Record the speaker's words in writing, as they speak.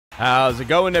How's it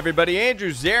going, everybody?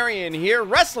 Andrew Zarian here,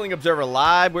 Wrestling Observer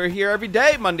Live. We're here every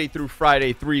day, Monday through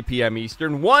Friday, 3 p.m.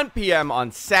 Eastern, 1 p.m.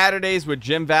 on Saturdays with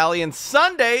Jim Valley, and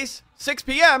Sundays, 6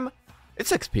 p.m. It's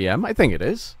 6 p.m. I think it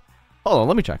is. Hold on,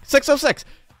 let me check. 6:06.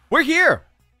 We're here.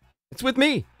 It's with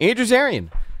me, Andrew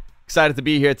Zarian. Excited to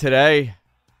be here today.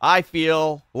 I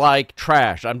feel like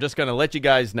trash. I'm just going to let you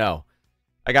guys know.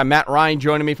 I got Matt Ryan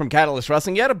joining me from Catalyst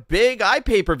Wrestling. You had a big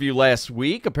pay-per-view last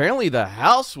week. Apparently the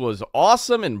house was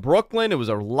awesome in Brooklyn. It was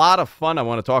a lot of fun. I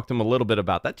want to talk to him a little bit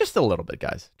about that. Just a little bit,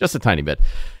 guys. Just a tiny bit.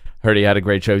 Heard he had a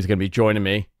great show. He's going to be joining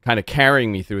me, kind of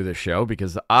carrying me through this show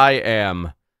because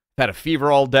had a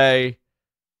fever all day,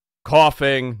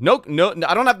 coughing. No,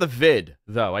 I don't have the vid,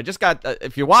 though. I just got,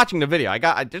 if you're watching the video,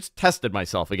 I just tested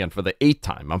myself again for the 8th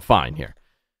time. I'm fine here.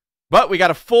 But we got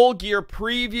a full gear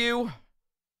preview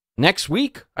next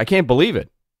week. I can't believe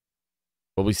it.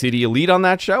 Will we see the Elite on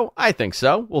that show? I think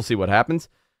so. We'll see what happens.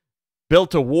 Built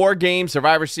to War Games,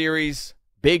 Survivor Series.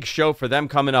 Big show for them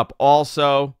coming up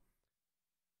also.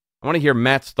 I want to hear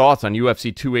Matt's thoughts on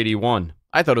UFC 281.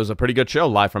 I thought it was a pretty good show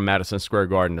live from Madison Square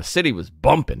Garden. The city was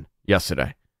bumping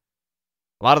yesterday.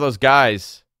 A lot of those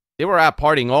guys, they were out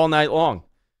partying all night long.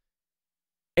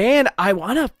 And I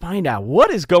want to find out what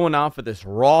is going on for this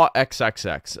Raw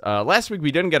XXX. Last week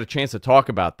we didn't get a chance to talk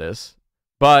about this,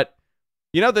 but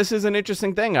you know, this is an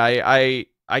interesting thing. I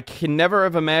can never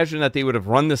have imagined that they would have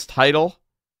run this title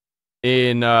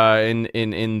in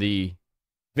the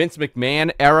Vince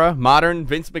McMahon era, modern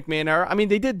Vince McMahon era. I mean,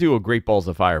 they did do a Great Balls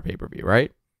of Fire pay-per-view,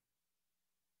 right?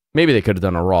 Maybe they could have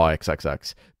done a Raw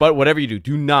XXX. But whatever you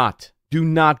do not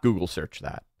Google search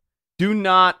that. Do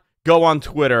not go on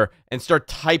Twitter and start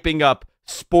typing up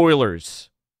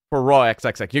spoilers for Raw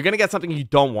XXX. You're going to get something you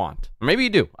don't want. Or maybe you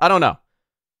do. I don't know.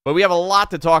 But we have a lot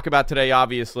to talk about today,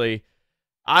 obviously.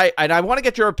 I want to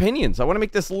get your opinions. I want to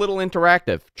make this a little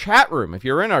interactive. Chat room. If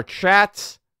you're in our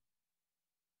chats,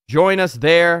 join us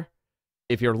there.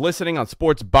 If you're listening on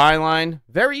Sports Byline,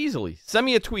 very easily, send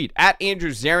me a tweet at Andrew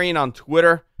Zarian on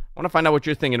Twitter. I want to find out what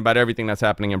you're thinking about everything that's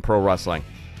happening in pro wrestling,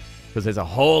 because there's a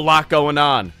whole lot going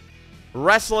on.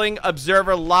 Wrestling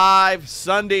Observer Live,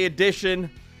 Sunday edition.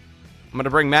 I'm going to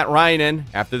bring Matt Ryan in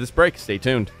after this break. Stay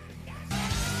tuned.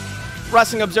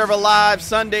 Wrestling Observer Live,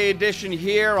 Sunday edition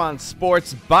here on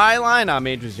Sports Byline. I'm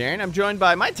Andrew Zarian. I'm joined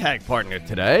by my tag partner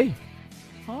today,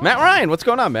 Matt Ryan. What's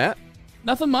going on, Matt?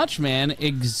 Nothing much, man.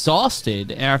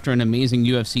 Exhausted after an amazing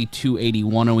UFC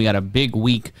 281, and we got a big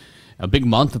week. A big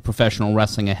month of professional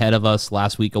wrestling ahead of us.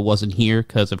 Last week I wasn't here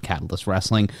because of Catalyst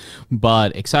Wrestling,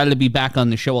 but excited to be back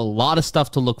on the show. A lot of stuff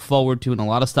to look forward to and a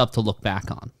lot of stuff to look back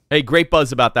on. Hey, great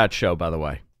buzz about that show, by the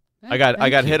way. I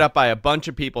got hit up by a bunch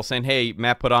of people saying, hey,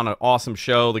 Matt put on an awesome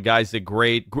show. The guys did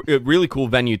great. Really cool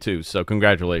venue, too, so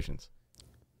congratulations.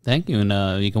 Thank you,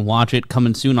 and you can watch it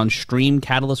coming soon on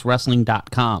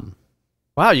streamcatalyst.wrestling.com.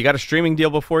 Wow, you got a streaming deal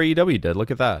before AEW did.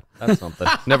 Look at that. That's something.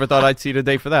 Never thought I'd see the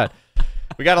day for that.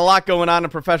 We got a lot going on in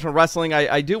professional wrestling.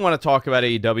 I do want to talk about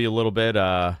AEW a little bit.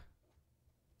 So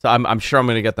I'm sure I'm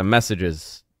going to get the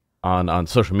messages on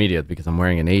social media because I'm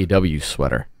wearing an AEW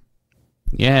sweater.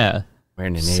 Yeah.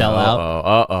 Wearing an Sell out.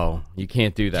 Uh-oh. You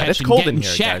can't do that. It's cold in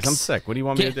here, guys. I'm sick. What do you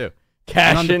want me to do?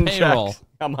 Cash in checks.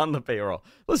 I'm on the payroll.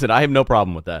 Listen, I have no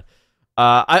problem with that.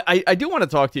 I do want to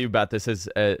talk to you about this as,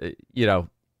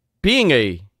 being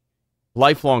a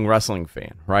lifelong wrestling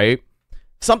fan, right?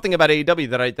 Something about AEW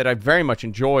that I very much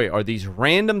enjoy are these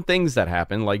random things that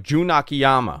happen, like Jun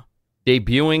Akiyama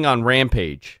debuting on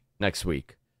Rampage next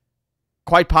week,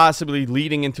 quite possibly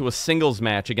leading into a singles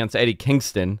match against Eddie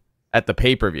Kingston at the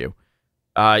pay-per-view.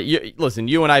 Listen,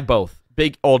 you and I both,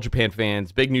 big All Japan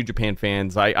fans, big New Japan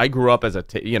fans. I grew up as that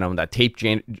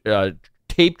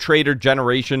tape trader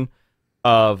generation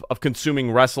of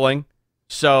consuming wrestling.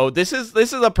 So this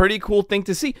is a pretty cool thing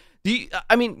to see.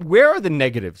 Where are the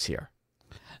negatives here?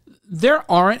 There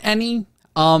aren't any.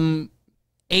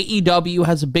 AEW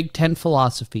has a Big Ten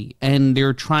philosophy, and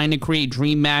they're trying to create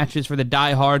dream matches for the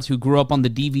diehards who grew up on the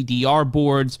DVD-R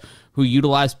boards, who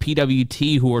utilize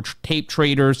PWT, who are tape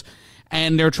traders,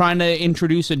 and they're trying to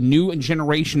introduce a new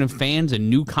generation of fans, a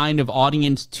new kind of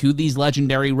audience to these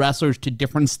legendary wrestlers, to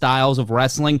different styles of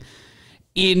wrestling.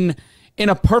 In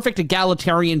a perfect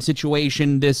egalitarian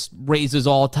situation, this raises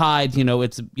all tides.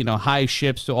 It's high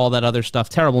ships to all that other stuff.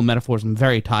 Terrible metaphors. I'm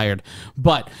very tired.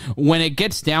 But when it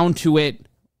gets down to it,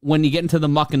 when you get into the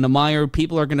muck and the mire,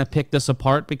 people are going to pick this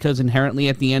apart because inherently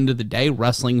at the end of the day,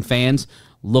 wrestling fans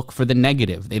look for the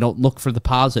negative. They don't look for the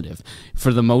positive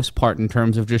for the most part in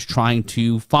terms of just trying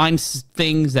to find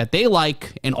things that they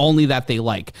like and only that they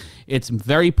like. It's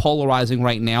very polarizing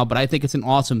right now, but I think it's an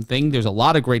awesome thing. There's a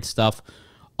lot of great stuff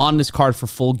on this card for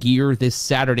Full Gear this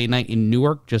Saturday night in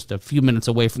Newark, just a few minutes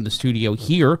away from the studio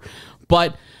here.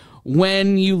 But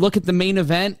when you look at the main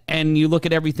event and you look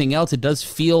at everything else, it does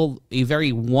feel a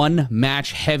very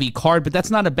one-match heavy card, but that's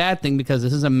not a bad thing because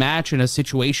this is a match in a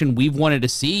situation we've wanted to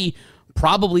see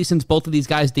probably since both of these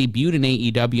guys debuted in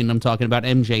AEW, and I'm talking about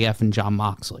MJF and Jon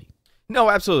Moxley. No,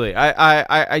 absolutely.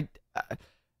 I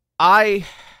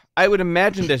would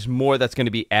imagine there's more that's going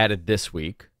to be added this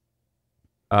week,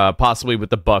 possibly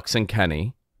with the Bucks and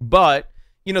Kenny, but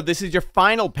you know, this is your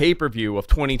final pay-per-view of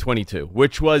 2022,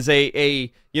 which was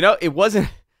it wasn't,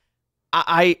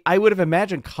 I would have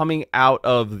imagined coming out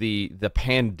of the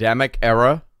pandemic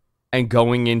era and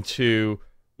going into,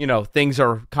 you know, things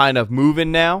are kind of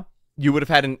moving now. You would have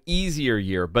had an easier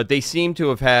year, but they seem to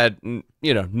have had,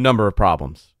 you know, number of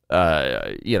problems,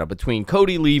 between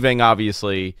Cody leaving,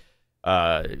 obviously,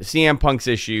 CM Punk's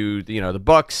issue, you know, the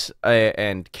Bucks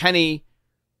and Kenny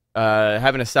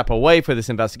having to step away for this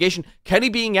investigation. Kenny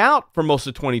being out for most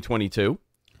of 2022.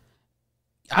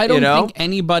 I don't think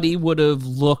anybody would have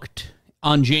looked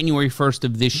on January 1st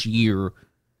of this year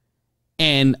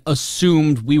and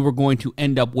assumed we were going to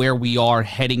end up where we are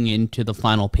heading into the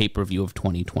final pay-per-view of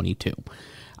 2022.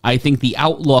 I think the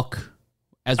outlook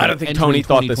as I don't think Tony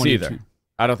thought this either.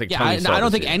 I don't think Tony I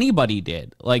don't think anybody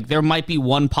did. Like, there might be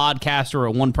one podcaster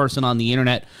or one person on the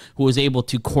internet who was able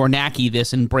to Kornacki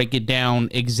this and break it down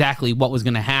exactly what was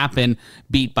going to happen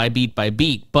beat by beat by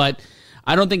beat. But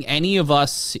I don't think any of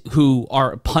us who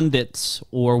are pundits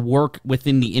or work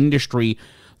within the industry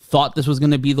thought this was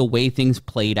going to be the way things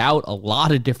played out. A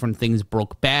lot of different things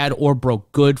broke bad or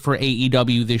broke good for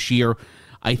AEW this year.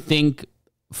 I think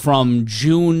from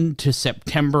June to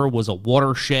September was a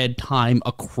watershed time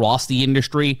across the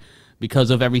industry because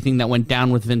of everything that went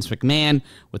down with Vince McMahon,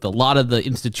 with a lot of the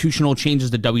institutional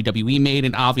changes that WWE made,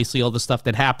 and obviously all the stuff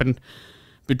that happened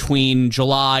between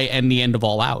July and the end of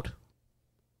All Out.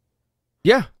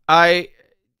 Yeah, I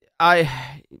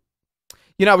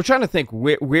was trying to think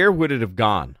where would it have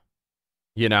gone?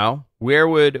 You know, where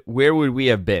would we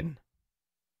have been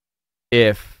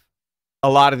if a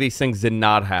lot of these things did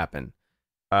not happen?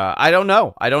 I don't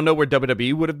know. I don't know where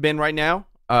WWE would have been right now.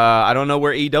 I don't know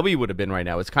where AEW would have been right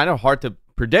now. It's kind of hard to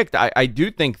predict. I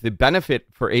do think the benefit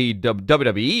for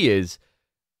WWE is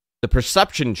the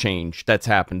perception change that's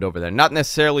happened over there. Not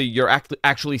necessarily you're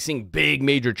actually seeing big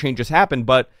major changes happen,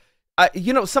 but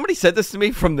somebody said this to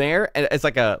me from there as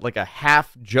like a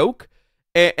half joke,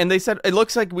 and they said it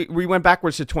looks like we went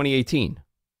backwards to 2018.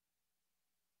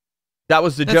 That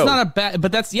was the joke. That's not a bad,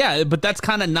 but that's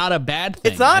kind of not a bad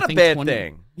thing. It's not a bad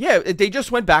thing. Yeah, they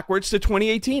just went backwards to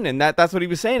 2018, and that's what he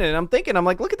was saying. And I'm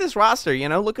like, look at this roster. You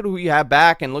know, look at who you have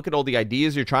back, and look at all the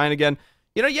ideas you're trying again.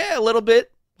 You know, yeah, a little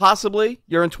bit possibly.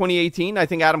 You're in 2018. I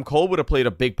think Adam Cole would have played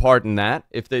a big part in that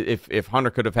if Hunter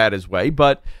could have had his way.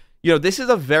 But you know, this is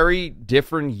a very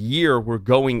different year we're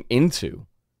going into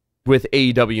with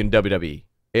AEW and WWE.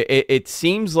 It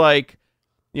seems like,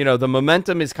 you know, the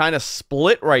momentum is kind of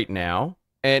split right now,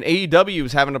 and AEW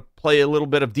is having to play a little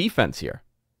bit of defense here.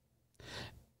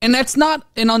 And that's not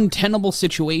an untenable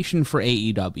situation for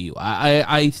AEW.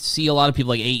 I see a lot of people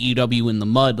like AEW in the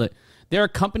mud. Like, they're a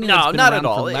company that's been around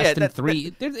for less than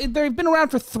three. They've been around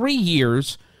for 3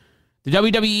 years. The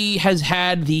WWE has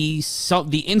had the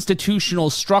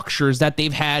institutional structures that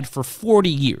they've had for 40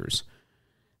 years.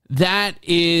 That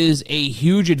is a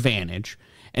huge advantage.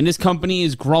 And this company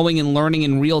is growing and learning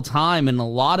in real time, and a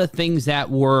lot of things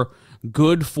that were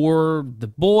good for the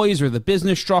boys or the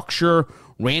business structure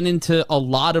ran into a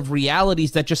lot of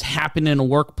realities that just happen in a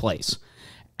workplace.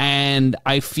 And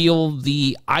I feel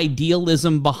the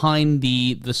idealism behind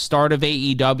the start of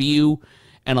AEW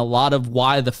and a lot of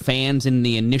why the fans in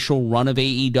the initial run of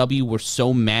AEW were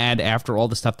so mad after all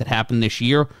the stuff that happened this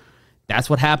year. That's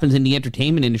what happens in the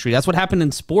entertainment industry. That's what happened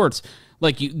in sports.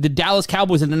 Like, the Dallas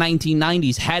Cowboys in the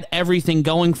 1990s had everything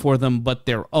going for them, but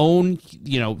their own,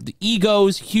 the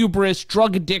egos, hubris,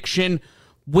 drug addiction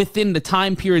within the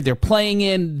time period they're playing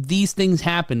in. These things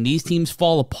happen. These teams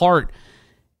fall apart.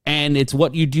 And it's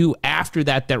what you do after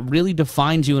that that really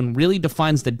defines you and really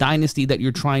defines the dynasty that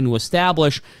you're trying to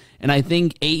establish. And I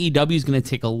think AEW is going to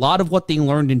take a lot of what they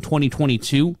learned in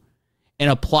 2022 and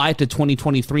apply it to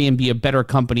 2023 and be a better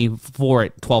company for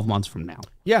it 12 months from now.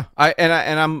 Yeah,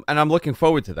 I'm looking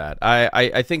forward to that.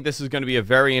 I think this is going to be a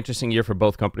very interesting year for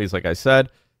both companies, like I said.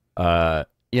 But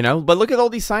look at all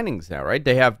these signings now, right?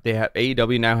 They have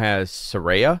AEW now has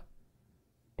Saraya,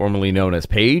 formerly known as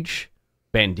Paige.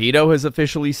 Bandito has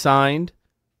officially signed.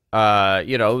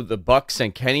 The Bucks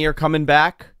and Kenny are coming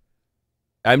back.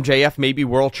 MJF may be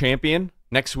world champion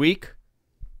next week.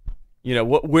 You know,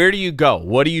 where do you go?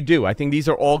 What do you do? I think these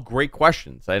are all great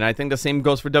questions. And I think the same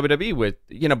goes for WWE with,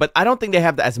 you know, but I don't think they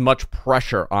have as much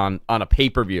pressure on a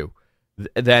pay-per-view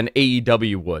than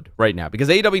AEW would right now, because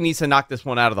AEW needs to knock this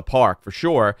one out of the park for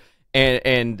sure.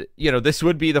 And you know, this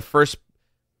would be the first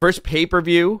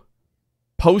pay-per-view,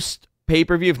 post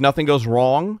pay-per-view, if nothing goes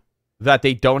wrong, that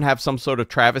they don't have some sort of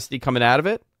travesty coming out of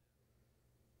it.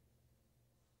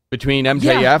 Between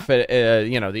MJF,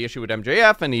 you know, the issue with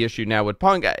MJF and the issue now with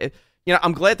Punk. You know,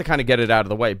 I'm glad to kind of get it out of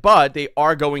the way, but they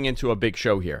are going into a big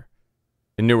show here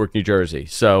in Newark, New Jersey,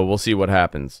 so we'll see what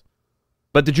happens.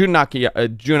 But the Jun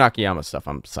Akiyama stuff,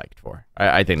 I'm psyched for.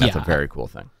 I think that's a very cool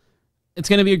thing. It's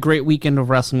going to be a great weekend of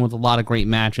wrestling with a lot of great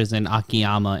matches, and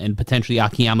Akiyama, and potentially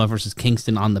Akiyama versus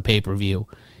Kingston on the pay-per-view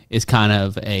is kind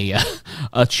of a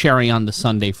cherry on the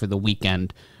sundae for the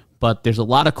weekend. But there's a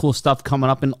lot of cool stuff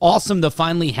coming up, and awesome to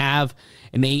finally have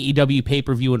an AEW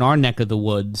pay-per-view in our neck of the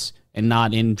woods and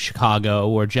not in Chicago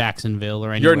or Jacksonville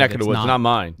or anywhere. Your neck of the woods, not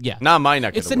mine. Yeah. Not my neck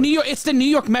of the woods. It's the New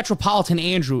York metropolitan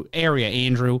area,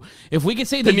 Andrew. If we could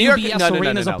say the UBS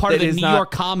Arena is a part of the New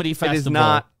York Comedy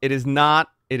Festival. It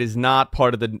is not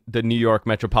part of the New York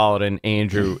metropolitan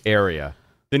Andrew area.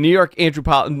 The New York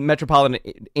metropolitan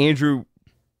Andrew.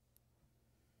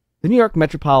 The New York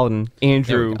metropolitan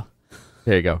Andrew.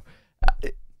 There you go.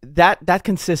 That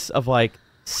consists of like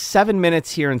 7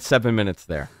 minutes here and 7 minutes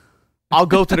there. I'll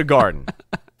go to the Garden,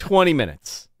 20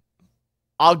 minutes.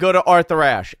 I'll go to Arthur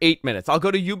Ashe, 8 minutes. I'll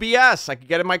go to UBS. I can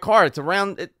get in my car. It's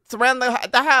around the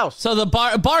house. So the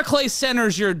Barclays Center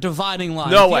is your dividing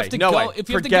line. No way. If you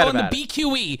have to go on the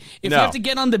BQE, if you have to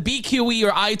get on the BQE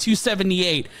or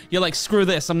I-278, you're like, screw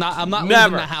this. I'm not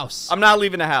leaving the house. I'm not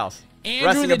leaving the house.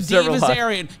 Andrew the Diva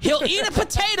Zarian. He'll eat a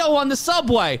potato on the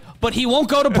subway, but he won't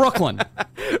go to Brooklyn.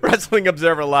 Wrestling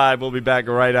Observer Live. We'll be back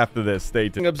right after this. Stay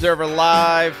tuned. Observer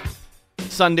Live,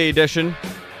 Sunday edition.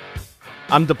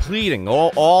 I'm depleting.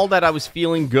 All that I was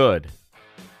feeling good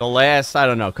the last, I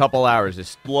don't know, couple hours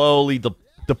is slowly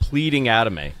depleting out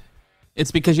of me.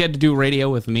 It's because you had to do radio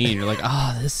with me, and you're like,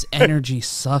 oh, this energy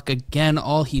suck again.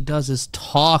 All he does is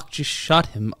talk. Just shut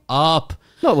him up.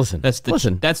 No, listen. That's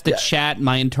the chat,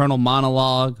 my internal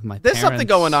monologue, There's something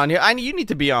going on here. You need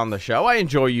to be on the show. I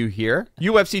enjoy you here.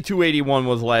 UFC 281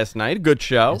 was last night. Good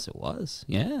show. Yes, it was.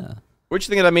 Yeah. What'd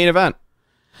you think of that main event?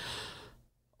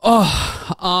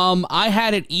 I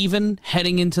had it even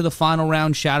heading into the final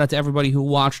round. Shout out to everybody who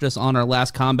watched us on our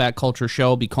last Combat Culture show.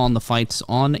 I'll be calling the fights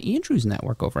on Andrew's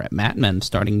network over at Mat Men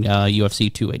starting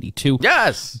UFC 282.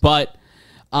 Yes. But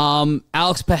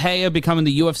Alex Pereira becoming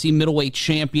the UFC middleweight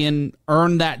champion,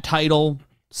 earned that title,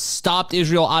 stopped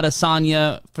Israel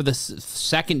Adesanya for the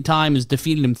second time, has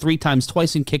defeated him 3 times,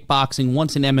 twice in kickboxing,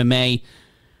 once in MMA.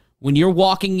 When you're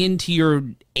walking into your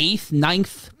 8th,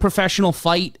 9th professional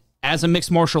fight as a mixed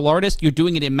martial artist, you're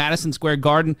doing it in Madison Square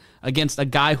Garden against a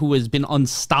guy who has been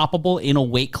unstoppable in a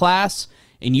weight class,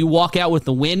 and you walk out with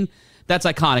the win. That's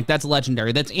iconic. That's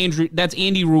legendary. That's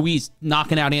Andy Ruiz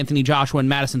knocking out Anthony Joshua in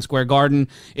Madison Square Garden.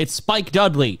 It's Spike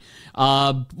Dudley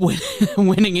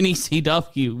winning in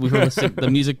ECW. We were listening to the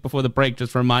music before the break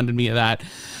just reminded me of that.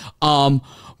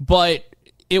 But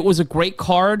it was a great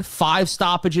card. 5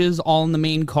 stoppages all in the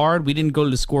main card. We didn't go to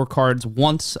the scorecards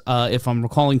once. If I'm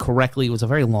recalling correctly, it was a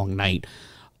very long night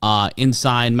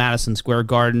inside Madison Square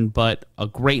Garden, but a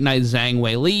great night. Zhang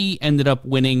Weili ended up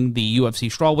winning the UFC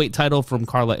strawweight title from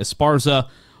Carla Esparza.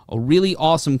 A really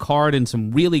awesome card and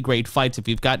some really great fights. If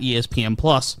you've got ESPN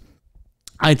Plus,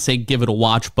 I'd say give it a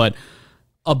watch. But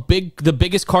the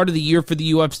biggest card of the year for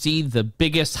the UFC, the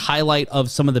biggest highlight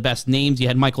of some of the best names. You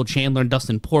had Michael Chandler and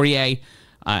Dustin Poirier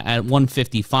at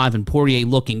 155, and Poirier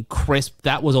looking crisp.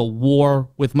 That was a war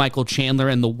with Michael Chandler,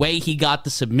 and the way he got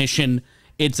the submission,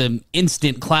 it's an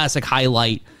instant classic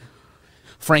highlight.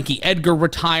 Frankie Edgar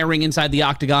retiring inside the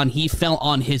octagon. He fell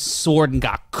on his sword and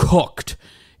got cooked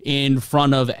in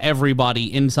front of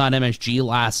everybody inside MSG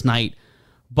last night.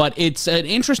 But it's an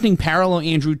interesting parallel,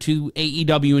 Andrew, to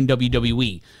AEW and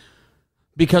WWE,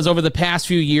 because over the past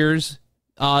few years,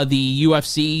 the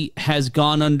UFC has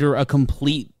gone under a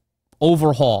complete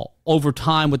overhaul over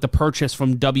time with the purchase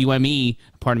from WME,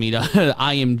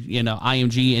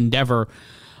 IMG Endeavor,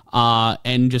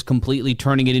 and just completely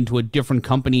turning it into a different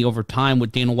company over time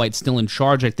with Dana White still in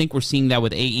charge. I think we're seeing that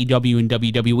with AEW and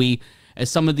WWE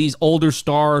as some of these older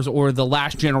stars or the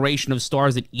last generation of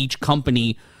stars at each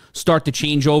company start to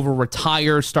change over,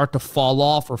 retire, start to fall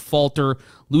off or falter,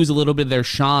 lose a little bit of their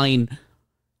shine.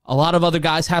 A lot of other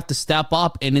guys have to step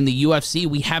up, and in the UFC,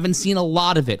 we haven't seen a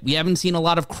lot of it. We haven't seen a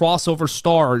lot of crossover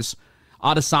stars.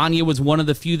 Adesanya was one of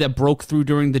the few that broke through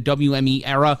during the WME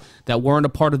era that weren't a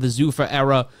part of the Zuffa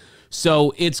era.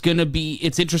 So it's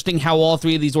interesting how all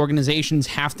three of these organizations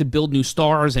have to build new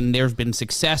stars, and there's been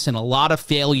success and a lot of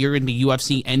failure in the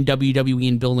UFC and WWE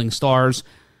in building stars.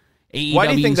 AEW Why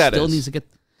do you think that still is? needs to get.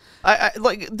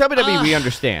 Like WWE, we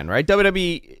understand, right?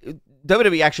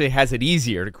 WWE actually has it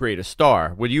easier to create a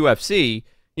star. With UFC,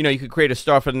 you could create a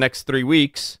star for the next 3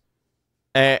 weeks,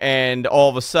 and all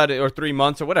of a sudden, or 3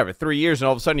 months, or whatever, 3 years, and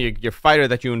all of a sudden, your fighter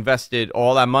that you invested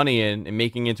all that money in and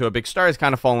making into a big star is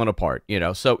kind of falling apart.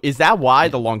 So is that why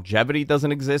the longevity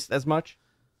doesn't exist as much?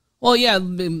 Well, yeah.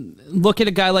 Look at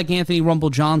a guy like Anthony Rumble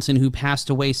Johnson, who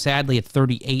passed away sadly at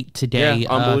 38 today. Yeah,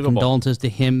 unbelievable. Condolences to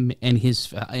him and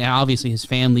his, obviously his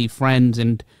family, friends,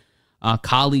 and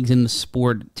colleagues in the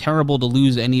sport. Terrible to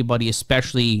lose anybody,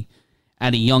 especially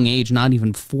at a young age, not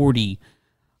even 40.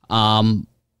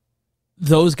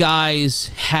 Those guys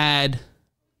had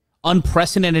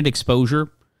unprecedented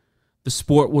exposure. The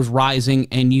sport was rising,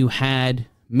 and you had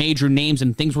major names,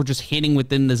 and things were just hitting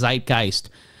within the zeitgeist.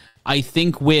 I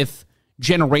think with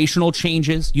generational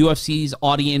changes, UFC's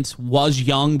audience was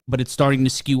young, but it's starting to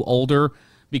skew older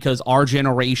because our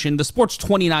generation, the sport's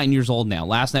 29 years old now.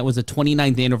 Last night was the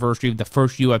 29th anniversary of the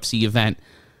first UFC event.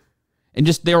 And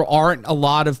just there aren't a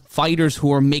lot of fighters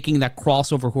who are making that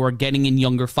crossover, who are getting in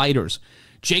younger fighters.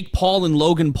 Jake Paul and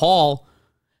Logan Paul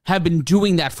have been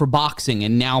doing that for boxing,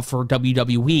 and now for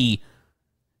WWE.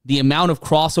 The amount of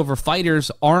crossover fighters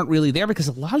aren't really there because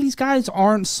a lot of these guys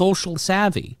aren't social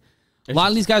savvy. A lot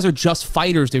of these guys are just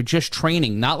fighters. They're just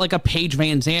training. Not like a Paige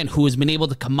Van Zandt, who has been able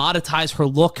to commoditize her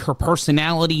look, her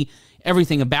personality,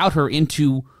 everything about her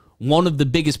into one of the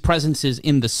biggest presences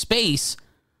in the space.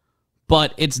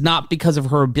 But it's not because of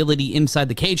her ability inside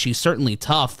the cage. She's certainly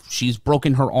tough. She's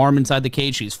broken her arm inside the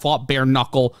cage. She's fought bare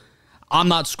knuckle. I'm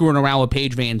not screwing around with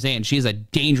Paige Van Zandt. She's a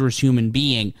dangerous human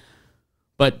being.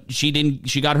 But she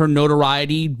got her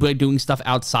notoriety by doing stuff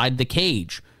outside the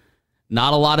cage.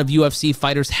 Not a lot of UFC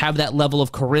fighters have that level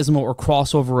of charisma or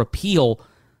crossover appeal.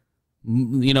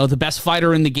 The best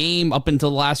fighter in the game up until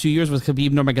the last few years was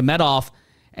Khabib Nurmagomedov,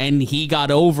 and he got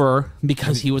over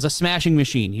because he was a smashing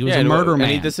machine. He was a murder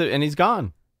man. And he's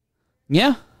gone.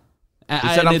 Yeah.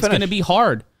 And it's going to be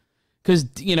hard because,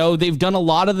 they've done a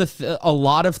lot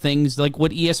of things like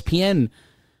what ESPN,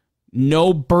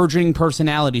 no burgeoning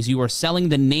personalities. You are selling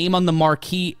the name on the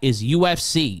marquee is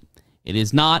UFC. It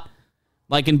is not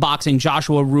like in boxing,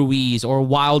 Joshua Ruiz or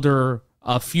Wilder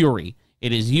Fury.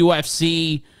 It is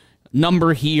UFC,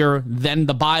 number here, then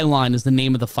the byline is the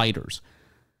name of the fighters.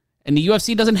 And the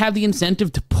UFC doesn't have the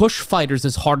incentive to push fighters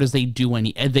as hard as they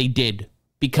did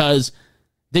because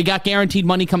they got guaranteed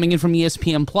money coming in from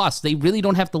ESPN+. They really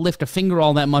don't have to lift a finger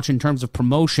all that much in terms of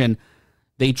promotion.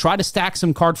 They try to stack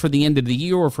some cards for the end of the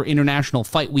year or for International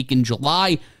Fight Week in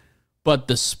July, but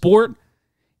the sport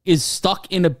is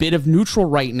stuck in a bit of neutral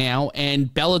right now,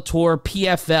 and Bellator,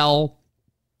 PFL,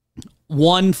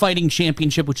 One Fighting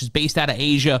Championship, which is based out of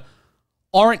Asia,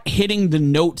 aren't hitting the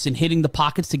notes and hitting the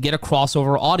pockets to get a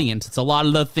crossover audience. It's a lot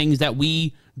of the things that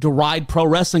we deride pro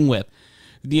wrestling with.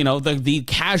 The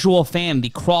casual fan, the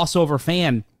crossover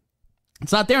fan.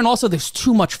 It's not there, and also there's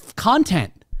too much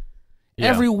content. Yeah.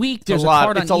 Every week there's a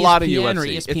card on ESPN or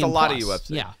ESPN+. It's a lot of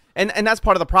UFC. Yeah. And that's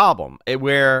part of the problem,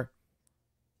 where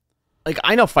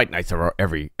I know fight nights are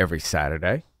every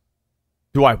Saturday.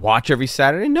 Do I watch every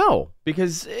Saturday? No,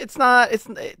 because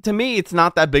to me it's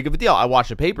not that big of a deal. I watch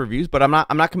the pay-per-views, but I'm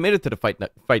not committed to the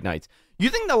fight nights. You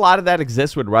think a lot of that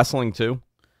exists with wrestling too,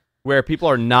 where people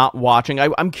are not watching?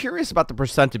 I'm curious about the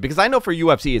percentage, because I know for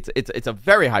UFC it's a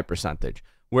very high percentage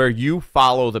where you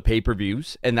follow the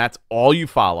pay-per-views and that's all you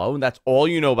follow and that's all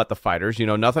you know about the fighters. You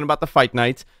know nothing about the fight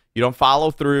nights. You don't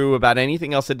follow through about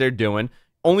anything else that they're doing.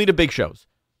 Only the big shows.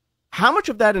 How much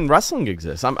of that in wrestling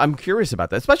exists? I'm curious about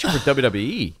that, especially for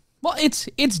WWE. Well, it's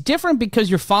different because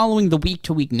you're following the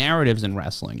week-to-week narratives in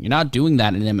wrestling. You're not doing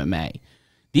that in MMA.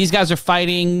 These guys are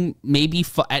fighting maybe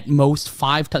at most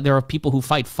 5 times. There are people who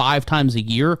fight 5 times a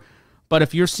year. But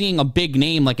if you're seeing a big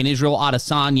name like an Israel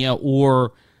Adesanya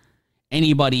or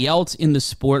anybody else in the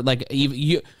sport, like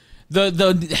the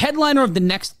headliner of the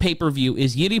next pay-per-view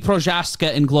is Yuri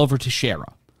Prochaska and Glover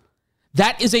Teixeira.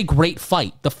 That is a great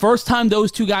fight. The first time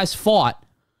those two guys fought,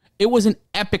 it was an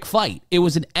epic fight. It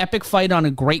was an epic fight on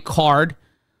a great card.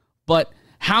 But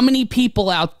how many people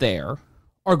out there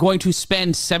are going to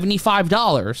spend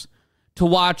 $75 to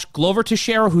watch Glover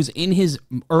Teixeira, who's in his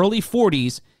early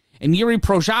 40s, and Yuri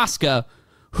Prochaska,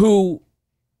 who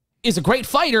is a great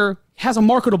fighter, has a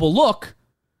marketable look,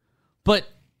 but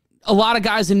a lot of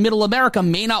guys in Middle America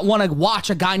may not want to watch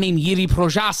a guy named Yuri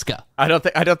Prochaska. I don't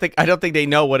think they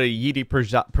know what a Yuri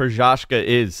Prochaska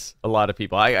is. A lot of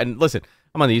people. And listen,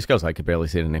 I'm on the East Coast. I could barely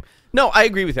say the name. No, I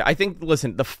agree with you. I think,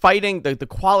 listen, the fighting, the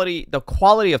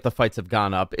quality of the fights have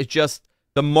gone up. It's just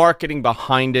the marketing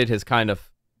behind it has kind of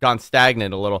gone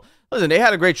stagnant a little. Listen, they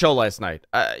had a great show last night.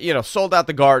 Sold out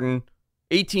the Garden,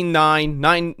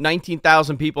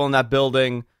 19,000 people in that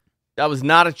building. That was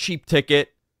not a cheap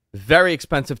ticket. Very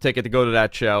expensive ticket to go to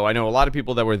that show. I know a lot of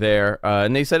people that were there,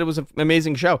 and they said it was an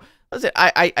amazing show. Listen,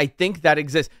 I think that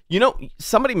exists.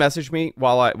 Somebody messaged me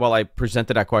while I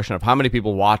presented that question of how many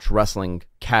people watch wrestling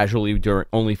casually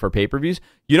only for pay-per-views.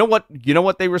 You know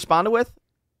what they responded with?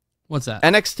 What's that?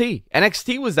 NXT.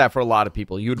 NXT was that for a lot of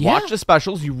people. You would watch the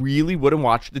specials. You really wouldn't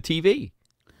watch the TV.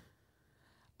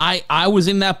 I was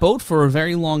in that boat for a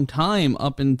very long time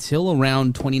up until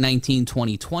around 2019,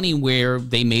 2020, where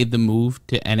they made the move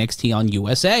to NXT on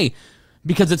USA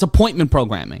because it's appointment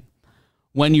programming.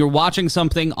 When you're watching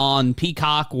something on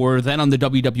Peacock or then on the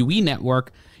WWE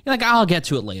network, you're like, I'll get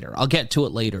to it later.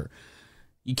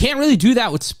 You can't really do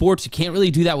that with sports. You can't really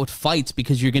do that with fights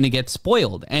because you're going to get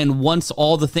spoiled. And once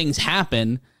all the things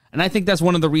happen, and I think that's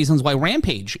one of the reasons why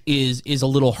Rampage is a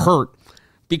little hurt,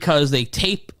 because they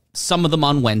tape some of them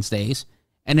on Wednesdays,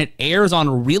 and it airs on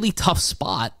a really tough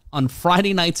spot on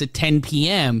Friday nights at 10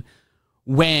 p.m.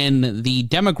 when the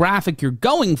demographic you're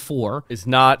going for is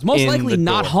most likely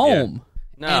not home.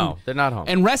 Yeah. No, they're not home.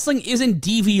 And wrestling isn't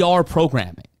DVR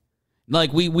programming.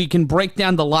 Like, we can break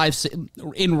down the live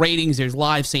in ratings. There's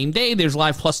live same day, there's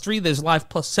live +3, there's live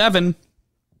 +7.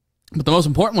 But the most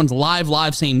important one's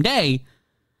live same day,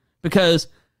 because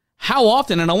how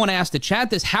often, and I want to ask the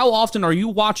chat this, how often are you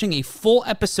watching a full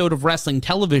episode of wrestling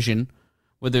television,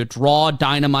 whether it's Raw,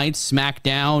 Dynamite,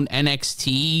 SmackDown,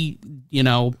 NXT,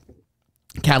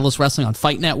 Catalyst Wrestling on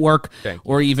Fight Network,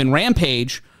 or even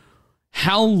Rampage?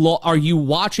 How are you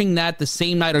watching that the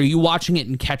same night? Are you watching it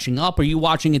and catching up? Are you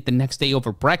watching it the next day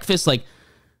over breakfast? Like,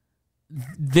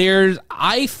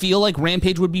 I feel like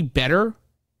Rampage would be better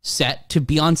set to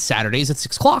be on Saturdays at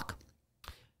 6 o'clock.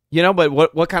 But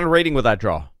what kind of rating would that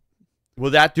draw?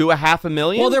 Will that do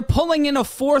 500,000? Well, they're pulling in a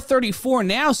 434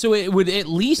 now, so it would at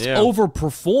least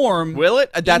overperform. Will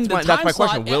it? That's my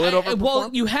question. Will it overperform? Well,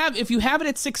 if you have it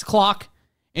at 6 o'clock,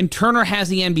 and Turner has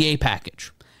the NBA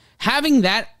package, having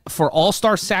that for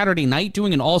All-Star Saturday Night,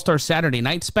 doing an All-Star Saturday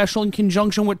Night special in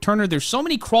conjunction with Turner, there's so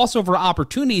many crossover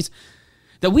opportunities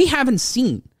that we haven't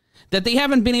seen, that they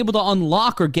haven't been able to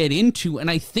unlock or get into, and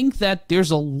I think that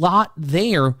there's a lot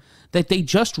there that they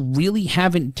just really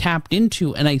haven't tapped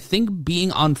into, and I think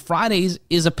being on Fridays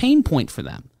is a pain point for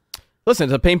them. Listen,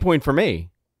 it's a pain point for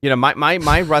me.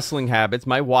 My wrestling habits,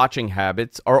 my watching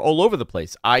habits are all over the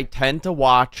place. I tend to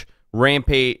watch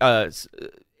Rampage,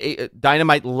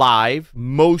 Dynamite live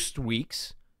most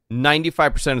weeks.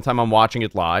 95% of the time I'm watching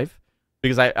it live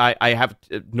because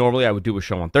normally I would do a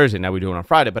show on Thursday. Now we do it on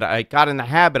Friday, but I got in the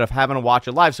habit of having to watch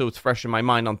it live so it's fresh in my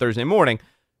mind on Thursday morning.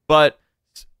 But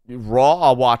Raw,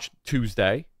 I'll watch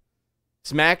Tuesday.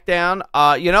 SmackDown,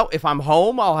 if I'm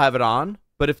home, I'll have it on.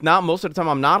 But if not, most of the time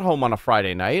I'm not home on a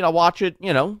Friday night. I'll watch it,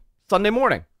 Sunday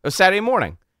morning or Saturday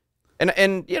morning. And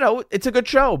it's a good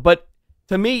show. But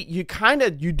to me,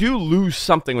 you do lose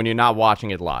something when you're not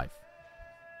watching it live.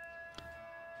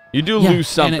 You do lose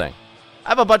something. I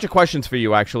have a bunch of questions for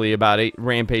you, actually, about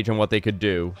Rampage and what they could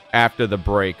do after the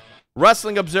break.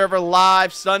 Wrestling Observer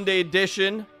Live, Sunday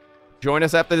edition. Join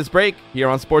us after this break here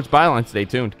on Sports Byline. Stay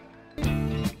tuned.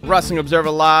 Wrestling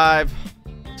Observer Live,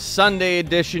 Sunday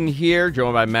edition here,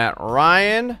 joined by Matt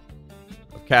Ryan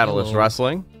of Catalyst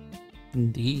Wrestling.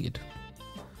 Indeed.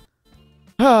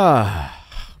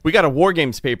 We got a War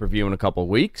Games pay-per-view in a couple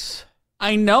weeks.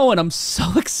 I know, and I'm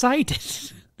so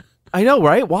excited. I know,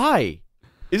 right? Why?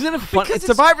 Isn't it fun? It's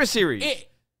Survivor Series.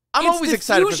 I'm always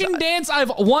excited. It's the fusion dance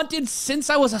I've wanted since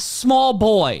I was a small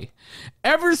boy.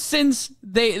 Ever since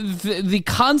the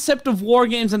concept of War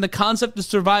Games and the concept of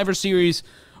Survivor Series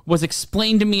was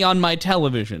explained to me on my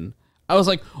television, I was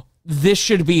like, this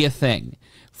should be a thing.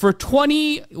 For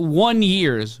 21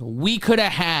 years, we could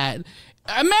have had...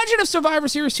 Imagine if Survivor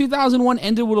Series 2001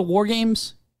 ended with a War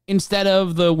Games instead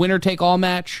of the winner-take-all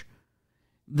match.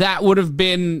 That would have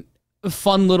been a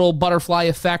fun little butterfly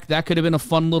effect. That could have been a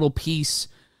fun little piece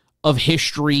of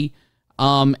history.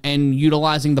 And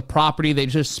utilizing the property they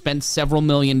just spent several $1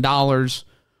 million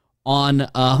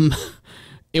on,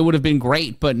 it would have been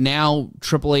great. But now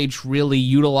Triple H really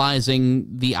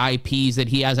utilizing the IPs that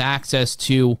he has access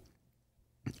to.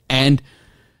 And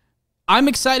I'm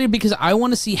excited because I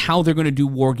want to see how they're going to do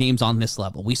War Games on this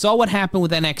level. We saw what happened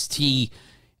with NXT,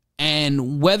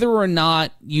 and whether or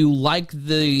not you like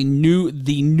the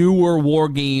newer War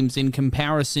Games in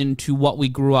comparison to what we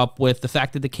grew up with, the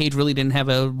fact that the cage really didn't have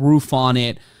a roof on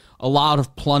it, a lot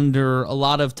of plunder, a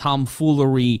lot of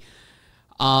tomfoolery.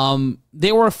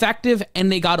 They were effective,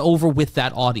 and they got over with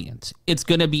that audience. It's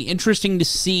going to be interesting to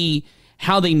see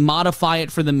how they modify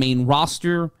it for the main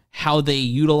roster, how they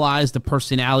utilize the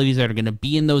personalities that are going to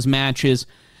be in those matches,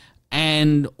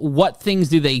 and what things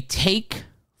do they take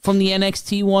from the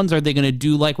NXT ones? Are they going to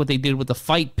do like what they did with the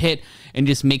Fight Pit and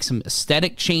just make some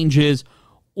aesthetic changes?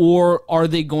 Or are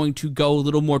they going to go a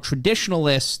little more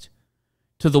traditionalist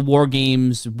to the War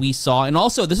Games we saw? And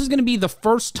also, this is going to be the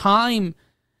first time,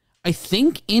 I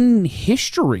think, in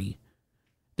history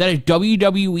that a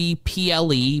WWE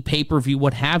PLE, pay-per-view,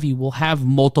 what have you, will have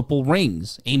multiple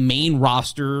rings. A main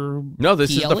roster No,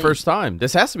 this PLE. is the first time.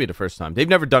 This has to be the first time. They've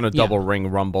never done a double ring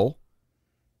Rumble.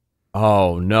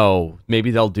 Oh, no.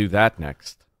 Maybe they'll do that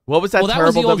next. What was that terrible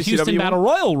was the old WCW Houston Battle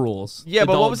Royal rules. Yeah,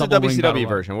 but what was the double ring battle WCW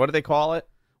version? What do they call it?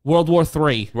 World War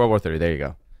III. World War III. There you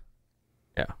go.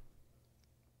 Yeah.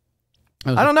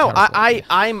 I don't know.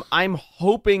 I'm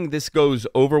hoping this goes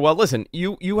over well. Listen,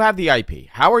 you have the IP.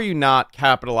 How are you not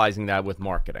capitalizing that with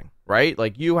marketing, right?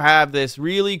 Like, you have this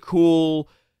really cool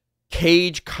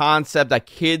cage concept that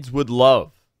kids would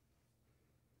love.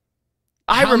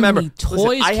 I remember.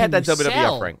 Listen, I had that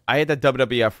WWF ring. I had that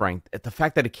WWF ring. The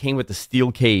fact that it came with the steel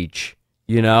cage,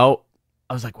 you know,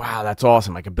 I was like, wow, that's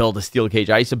awesome. I could build a steel cage.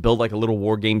 I used to build like a little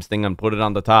War Games thing and put it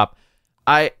on the top.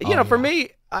 For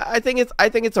me, I think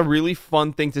it's a really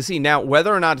fun thing to see. Now,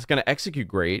 whether or not it's going to execute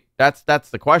great, that's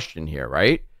the question here,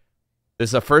 right? This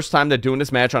is the first time they're doing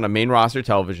this match on a main roster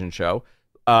television show.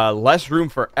 Less room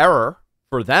for error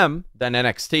for them than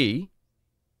NXT.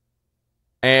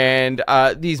 And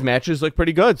these matches look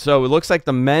pretty good. So it looks like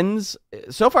the men's,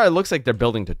 so far it looks like they're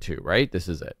building to 2, right? This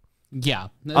is it. Yeah.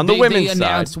 On the women's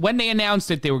side. When they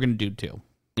announced it, they were going to do 2.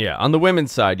 Yeah, on the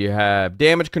women's side, you have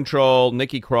Damage Control,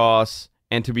 Nikki Cross,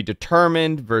 and To Be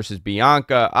Determined versus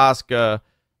Bianca, Asuka,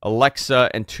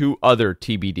 Alexa, and 2 other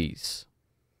TBDs.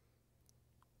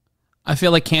 I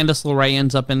feel like Candice LeRae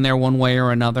ends up in there one way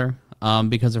or another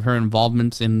because of her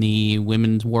involvements in the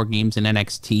women's War Games in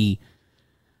NXT.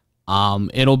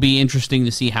 It'll be interesting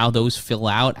to see how those fill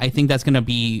out. I think that's going to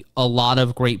be a lot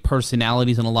of great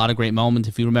personalities and a lot of great moments.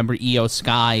 If you remember Io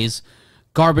Sky's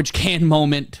garbage can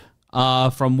moment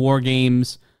from War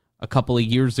Games a couple of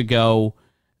years ago,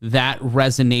 that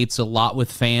resonates a lot with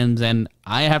fans. And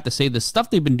I have to say, the stuff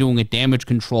they've been doing with Damage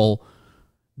Control,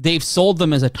 they've sold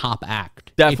them as a top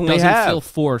act. Definitely It doesn't have. feel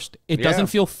forced. It doesn't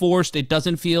feel forced. It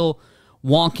doesn't feel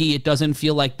wonky. It doesn't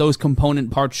feel like those component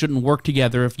parts shouldn't work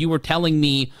together. If you were telling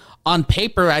me on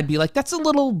paper, I'd be like, that's a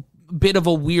little bit of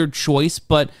a weird choice,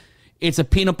 but it's a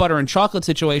peanut butter and chocolate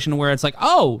situation where it's like,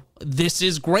 oh, this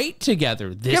is great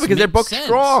together. This because they're booked sense.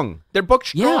 strong. They're booked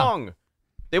strong. Yeah.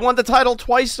 They won the title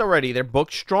twice already. They're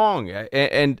booked strong.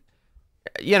 And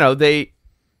you know, to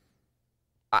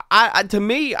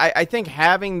me, I think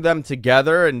having them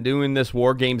together and doing this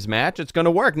War Games match, it's going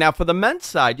to work. Now, for the men's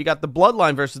side, you got the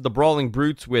Bloodline versus the Brawling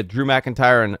Brutes with Drew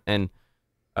McIntyre and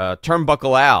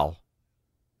Turnbuckle Al.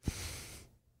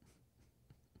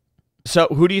 So,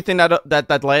 who do you think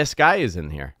that last guy is in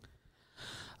here?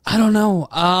 I don't know.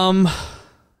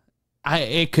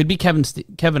 It could be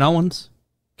Kevin Owens.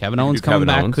 Kevin Owens coming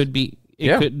back Owens. could be.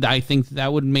 Could. I think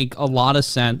that would make a lot of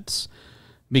sense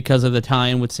because of the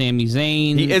tie-in with Sami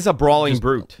Zayn. He is a Brawling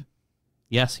Brute.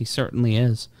 Yes, he certainly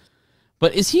is.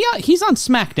 But is he? He's on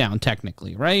SmackDown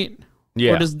technically, right?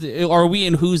 Yeah. Or are we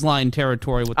in Whose Line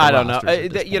territory with the I don't know. rosters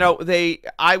at this You point?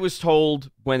 know, I was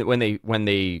told when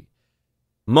they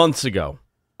months ago,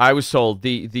 I was told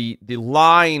the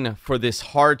line for this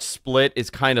hard split is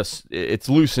it's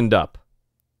loosened up.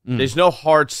 There's no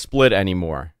hard split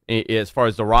anymore as far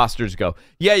as the rosters go.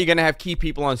 Yeah, you're gonna have key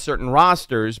people on certain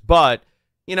rosters, but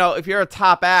you know, if you're a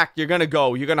top act, you're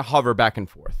gonna hover back and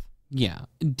forth. Yeah,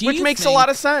 which makes a lot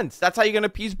of sense. That's how you're gonna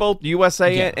appease both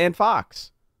USA and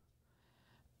Fox.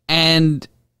 And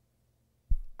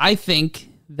I think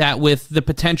that with the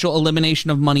potential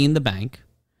elimination of Money in the Bank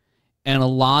and a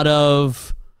lot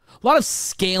of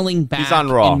scaling back. He's on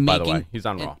Raw, by the way. He's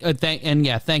on Raw. Thank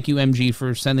you, MG,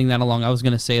 for sending that along. I was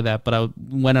going to say that, but I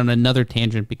went on another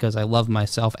tangent because I love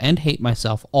myself and hate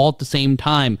myself all at the same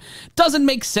time. Doesn't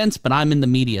make sense, but I'm in the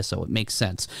media, so it makes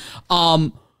sense.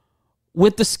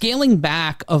 With the scaling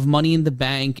back of Money in the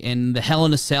Bank and the Hell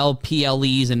in a Cell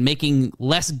PLEs and making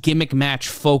less gimmick match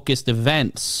focused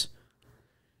events,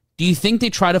 do you think they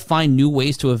try to find new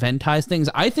ways to eventize things?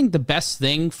 I think the best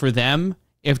thing for them,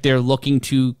 if they're looking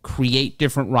to create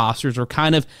different rosters or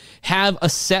kind of have a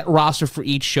set roster for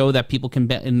each show that people can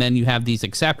bet, and then you have these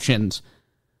exceptions,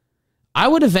 I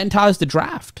would eventize the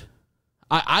draft.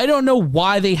 I don't know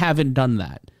why they haven't done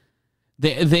that.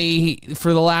 They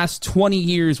for the last 20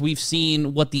 years, we've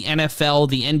seen what the NFL,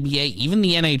 the NBA, even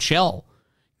the NHL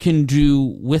can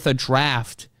do with a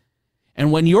draft.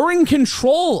 And when you're in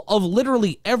control of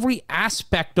literally every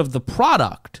aspect of the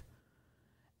product,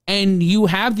 and you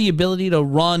have the ability to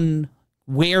run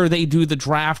where they do the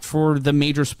draft for the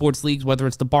major sports leagues, whether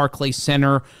it's the Barclays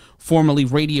Center, formerly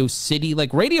Radio City,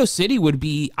 like Radio City would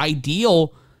be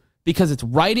ideal because it's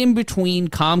right in between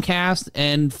Comcast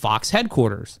and Fox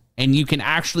headquarters. And you can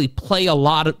actually play up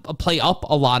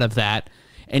a lot of that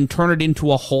and turn it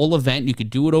into a whole event. You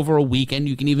could do it over a weekend.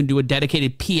 You can even do a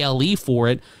dedicated PLE for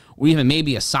it, or even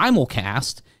maybe a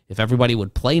simulcast if everybody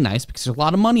would play nice, because there's a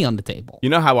lot of money on the table. You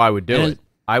know how I would do it?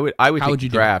 I would take the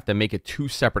draft and make it 2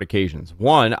 separate occasions.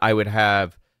 One, I would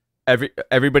have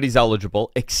everybody's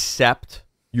eligible except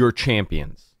your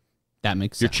champions. That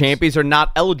makes sense. Your champions are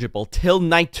not eligible till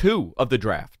night 2 of the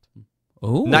draft.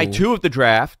 Ooh. Night 2 of the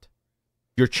draft,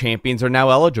 your champions are now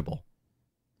eligible.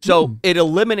 So it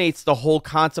eliminates the whole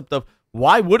concept of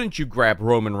why wouldn't you grab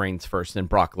Roman Reigns first and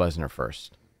Brock Lesnar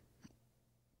first?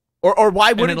 Or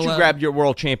why wouldn't you grab your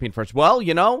world champion first? Well,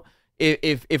 you know,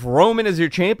 if Roman is your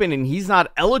champion and he's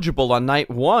not eligible on night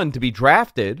 1 to be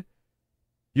drafted,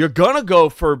 you're going to go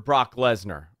for Brock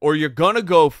Lesnar, or you're going to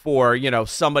go for, you know,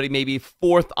 somebody maybe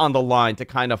 4th on the line to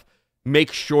kind of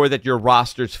make sure that your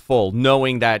roster's full,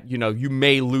 knowing that, you know, you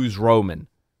may lose Roman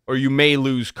or you may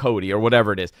lose Cody or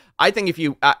whatever it is. I think if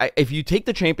you take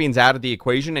the champions out of the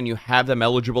equation and you have them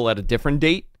eligible at a different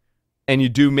date, and you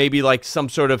do maybe like some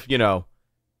sort of, you know,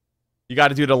 you got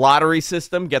to do the lottery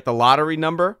system, get the lottery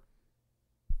number.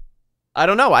 I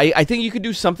don't know. I think you could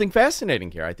do something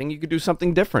fascinating here. I think you could do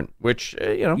something different, which,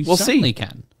 you know, we'll see. You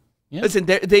can. Yeah. Listen,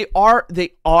 they are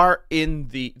in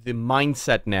the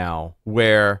mindset now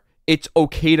where it's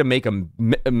okay to make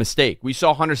a mistake. We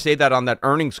saw Hunter say that on that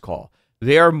earnings call.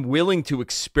 They are willing to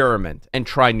experiment and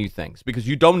try new things because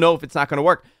you don't know if it's not going to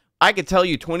work. I could tell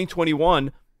you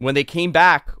 2021, when they came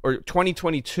back, or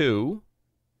 2022,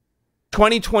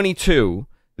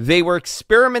 they were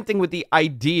experimenting with the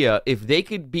idea if they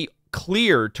could be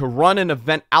cleared to run an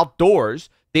event outdoors,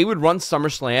 they would run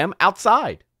SummerSlam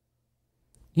outside.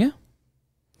 Yeah.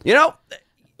 You know,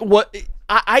 what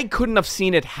I couldn't have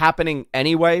seen it happening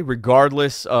anyway,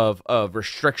 regardless of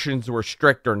restrictions were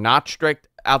strict or not strict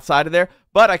outside of there.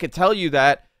 But I could tell you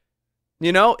that,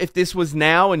 you know, if this was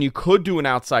now and you could do an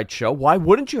outside show, why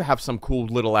wouldn't you have some cool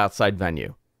little outside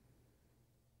venue?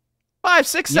 5,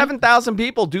 6, 7,000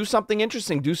 people, do something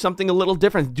interesting, do something a little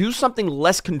different, do something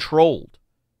less controlled.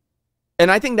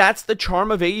 And I think that's the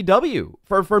charm of AEW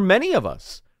for many of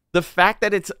us. The fact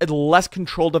that it's a less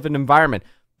controlled of an environment.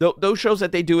 Those shows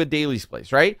that they do at Daly's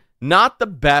Place, right? Not the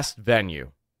best venue.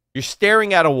 You're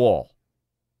staring at a wall.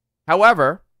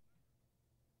 However,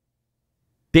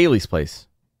 Daly's Place. Is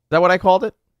that what I called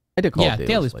it? I did call it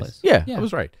Daly's Place. Yeah, I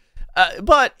was right.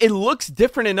 But it looks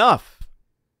different enough.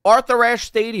 Arthur Ashe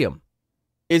Stadium.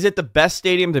 Is it the best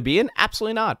stadium to be in?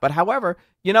 Absolutely not. But however,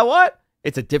 you know what?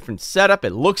 It's a different setup.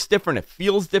 It looks different. It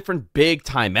feels different. Big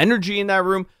time energy in that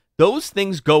room. Those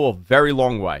things go a very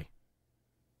long way.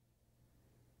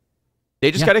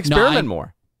 They just got to experiment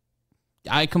more.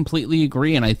 I completely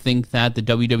agree, and I think that the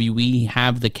WWE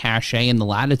have the cachet and the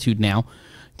latitude now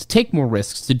to take more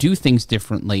risks, to do things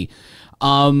differently.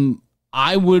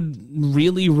 I would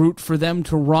really root for them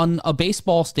to run a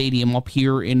baseball stadium up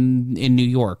here in New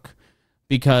York,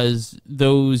 because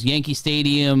those Yankee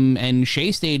Stadium and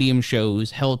Shea Stadium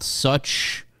shows held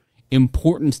such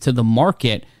importance to the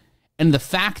market. And the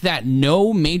fact that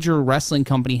no major wrestling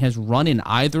company has run in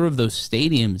either of those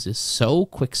stadiums is so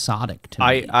quixotic to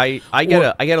me. I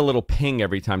get a little ping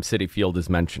every time Citi Field is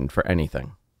mentioned for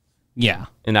anything. Yeah.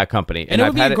 In that company. And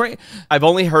I've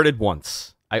only heard it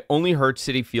once. I only heard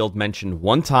Citi Field mentioned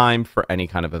one time for any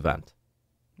kind of event.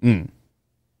 Well,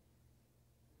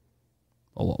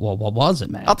 what was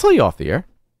it, man? I'll tell you off the air.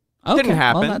 Okay, Didn't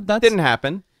happen. Well, Didn't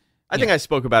happen. I think I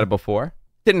spoke about it before.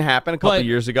 Didn't happen a couple of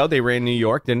years ago. They ran New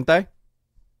York, didn't they?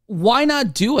 Why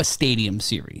not do a stadium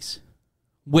series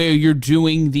where you're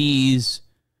doing these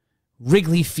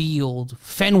Wrigley Field,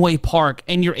 Fenway Park,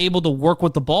 and you're able to work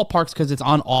with the ballparks because it's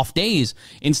on off days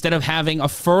instead of having a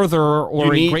Further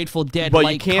or a Grateful Dead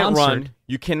like concert.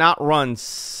 You cannot run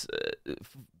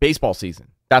baseball season.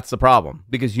 That's the problem,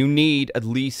 because you need at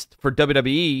least for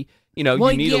WWE, you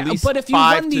need at least but if you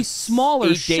 5 run to these smaller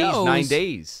 8 shows, days, 9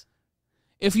 days.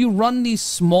 If you run these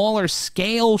smaller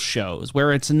scale shows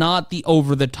where it's not the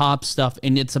over-the-top stuff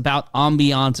and it's about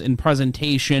ambiance and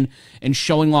presentation and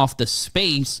showing off the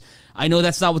space, I know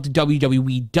that's not what the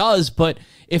WWE does, but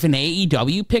if an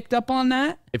AEW picked up on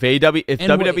that... If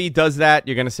WWE does that,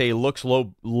 you're going to say it looks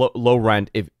low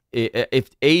rent. If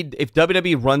if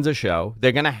WWE runs a show,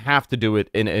 they're gonna have to do it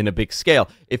in a big scale.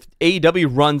 If AEW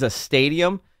runs a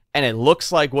stadium and it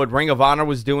looks like what Ring of Honor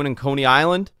was doing in Coney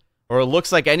Island, or it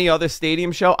looks like any other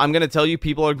stadium show, I'm gonna tell you,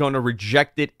 people are going to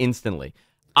reject it instantly.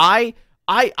 I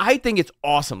think it's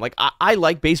awesome. Like I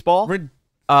like baseball.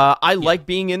 I like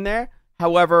being in there.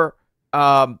 However,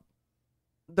 the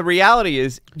reality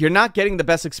is you're not getting the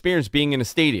best experience being in a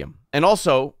stadium. And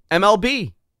also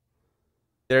MLB.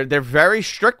 They're very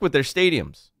strict with their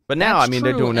stadiums. But now, That's I mean,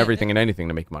 true. they're doing everything and anything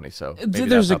to make money. So maybe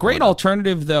there's that's a great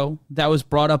alternative, though, that was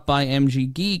brought up by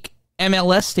MG Geek.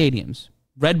 MLS stadiums.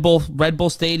 Red Bull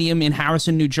Stadium in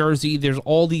Harrison, New Jersey. There's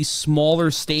all these smaller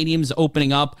stadiums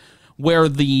opening up where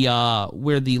the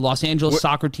Los Angeles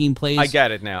soccer team plays. I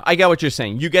get it now. I get what you're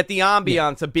saying. You get the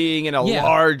ambiance of being in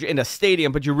a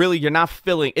stadium, but you're not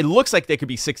filling. It looks like there could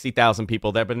be 60,000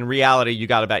 people there, but in reality, you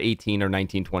got about 18 or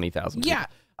 19, 20,000 people. Yeah.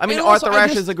 I mean, And Arthur also,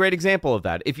 Ashe is a great example of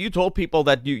that. If you told people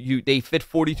that they fit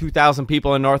 42,000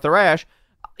 people in Arthur Ashe,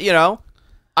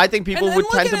 I think people would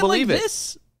tend to believe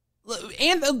it.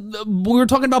 And we were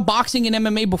talking about boxing and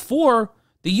MMA before.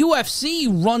 The UFC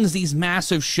runs these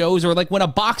massive shows, or like when a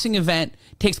boxing event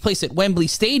takes place at Wembley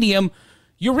Stadium,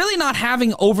 you're really not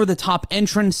having over-the-top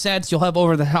entrance sets. You'll have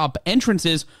over-the-top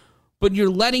entrances, but you're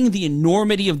letting the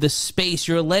enormity of the space,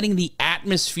 you're letting the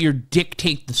atmosphere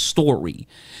dictate the story.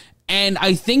 And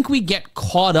I think we get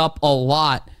caught up a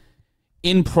lot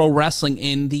in pro wrestling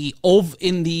in the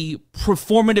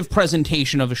performative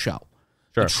presentation of a show.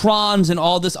 Sure. The Trons and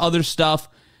all this other stuff.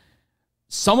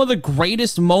 Some of the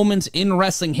greatest moments in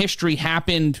wrestling history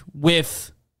happened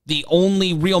with the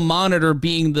only real monitor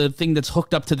being the thing that's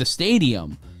hooked up to the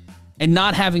stadium, and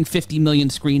not having 50 million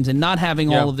screens and not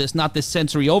having all of this, not this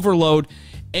sensory overload.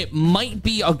 It might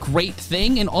be a great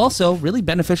thing and also really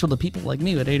beneficial to people like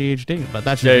me with ADHD. But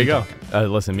that's there you go.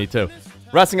 Listen, me too.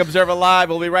 Wrestling Observer Live.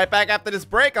 We'll be right back after this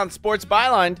break on Sports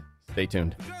Byline. Stay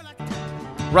tuned.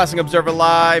 Wrestling Observer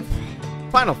Live.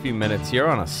 Final few minutes here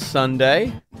on a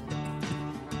Sunday.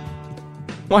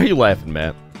 Why are you laughing,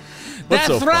 Matt? What's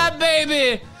That's so right,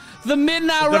 baby. The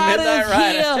Midnight Rider is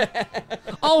here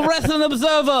on Wrestling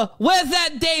Observer. Where's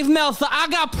that Dave Meltzer? I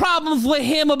got problems with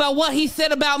him about what he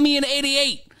said about me in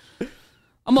 '88.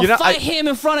 I'm going to fight him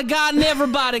in front of God and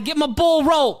everybody. Get my bull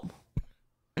rope.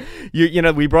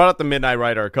 We brought up the Midnight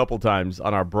Rider a couple times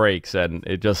on our breaks, and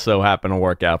it just so happened to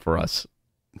work out for us.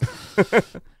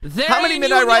 How many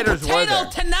Midnight Riders were there?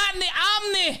 Tonight in the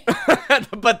Omni.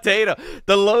 The potato.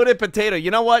 The loaded potato. You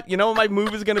know what? You know what my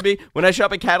move is going to be? When I show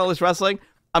up at Catalyst Wrestling,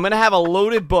 I'm going to have a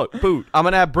loaded boot. I'm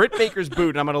going to have Britt Baker's boot,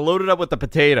 and I'm going to load it up with the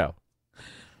potato.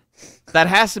 That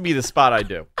has to be the spot I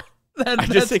do.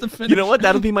 You know what?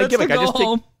 That'll be my gimmick.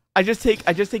 I just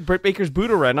take Britt Baker's boot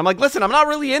around. I'm like, listen, I'm not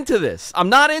really into this. I'm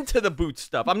not into the boot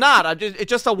stuff. I'm not. It's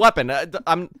just a weapon.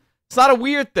 It's not a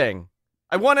weird thing.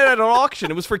 I won it at an auction.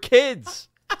 It was for kids.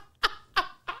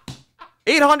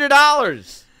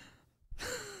 $800.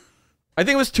 I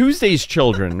think it was Tuesday's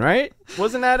Children, right?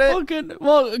 Wasn't that it?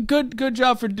 Well, good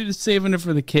job for saving it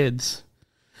for the kids.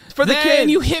 For the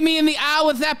kids. You hit me in the eye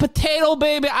with that potato,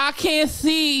 baby. I can't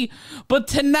see. But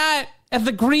tonight at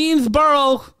the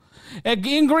Greensboro,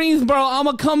 in Greensboro, I'm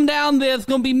going to come down there. It's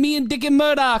going to be me and Dickie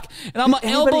Murdoch. And I'm going to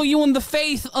elbow you in the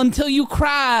face until you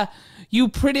cry. You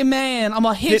pretty man. I'm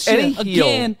going to hit you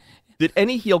again. Did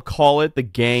any heel call it the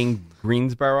gang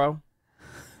Greensboro?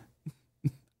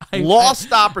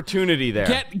 Lost opportunity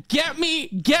there. Get me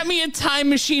a time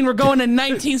machine. We're going to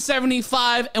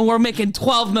 1975, and we're making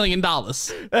 $12 million.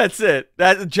 That's it.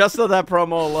 Just on that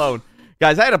promo alone.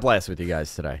 Guys, I had a blast with you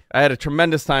guys today. I had a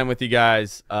tremendous time with you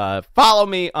guys. Follow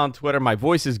me on Twitter. My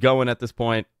voice is going at this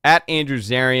point. At Andrew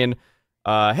Zarian.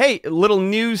 Hey, little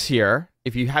news here.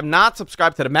 If you have not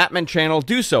subscribed to the Mattman channel,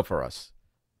 do so for us.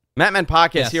 Mattman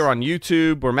Podcast here on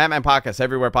YouTube, or Mattman Podcast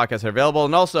everywhere podcasts are available.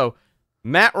 And also,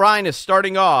 Matt Ryan is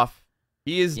starting off.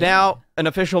 He is now an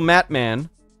official Mattman,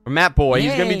 or Matt Boy.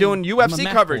 He's going to be doing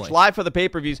UFC coverage live for the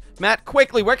pay-per-views. Matt,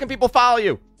 quickly, where can people follow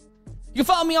you? You can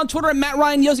follow me on Twitter at Matt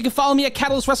Ryan Yos. You can follow me at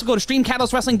Catalyst Wrestling. Go to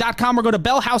streamcatalystwrestling.com or go to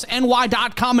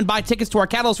bellhouseny.com and buy tickets to our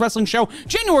Catalyst Wrestling show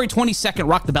January 22nd.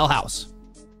 Rock the Bell House.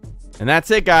 And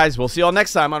that's it, guys. We'll see you all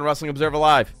next time on Wrestling Observer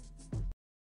Live.